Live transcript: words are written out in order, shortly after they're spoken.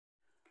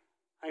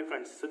Hi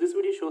friends, so this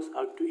video shows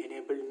how to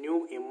enable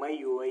new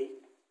MIUI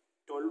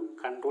 12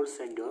 control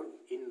center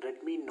in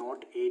Redmi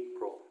Note 8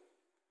 Pro.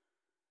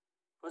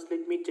 First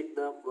let me check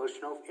the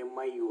version of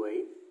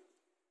MIUI.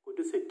 Go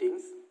to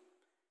settings,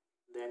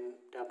 then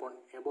tap on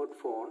about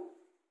phone.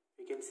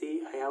 You can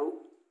see I have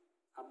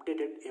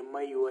updated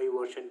MIUI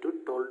version to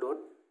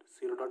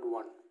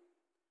 12.0.1,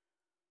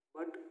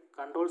 but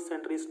control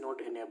center is not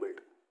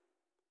enabled.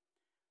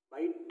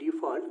 By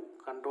default,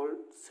 control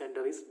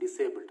center is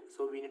disabled,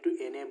 so we need to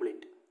enable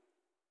it.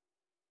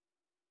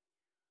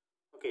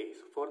 Okay,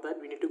 so for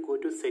that we need to go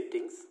to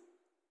settings,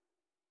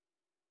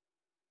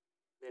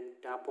 then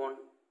tap on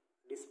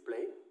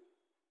display,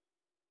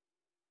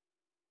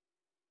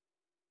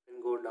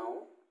 then go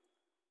down,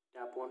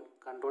 tap on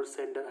control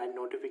center and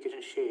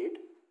notification shade.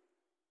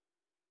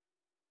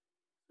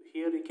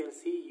 Here you can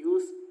see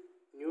use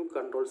new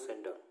control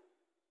center,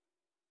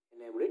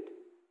 enable it.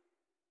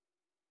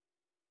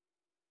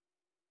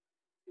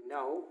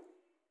 Now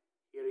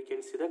here you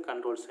can see the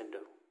control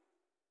center.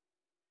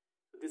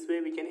 So this way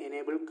we can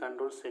enable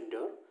control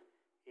center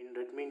in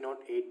Redmi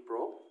Note 8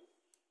 Pro.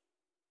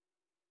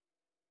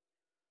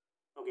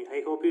 Okay,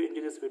 I hope you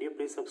enjoyed this video.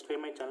 Please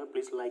subscribe my channel.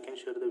 Please like and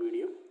share the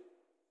video.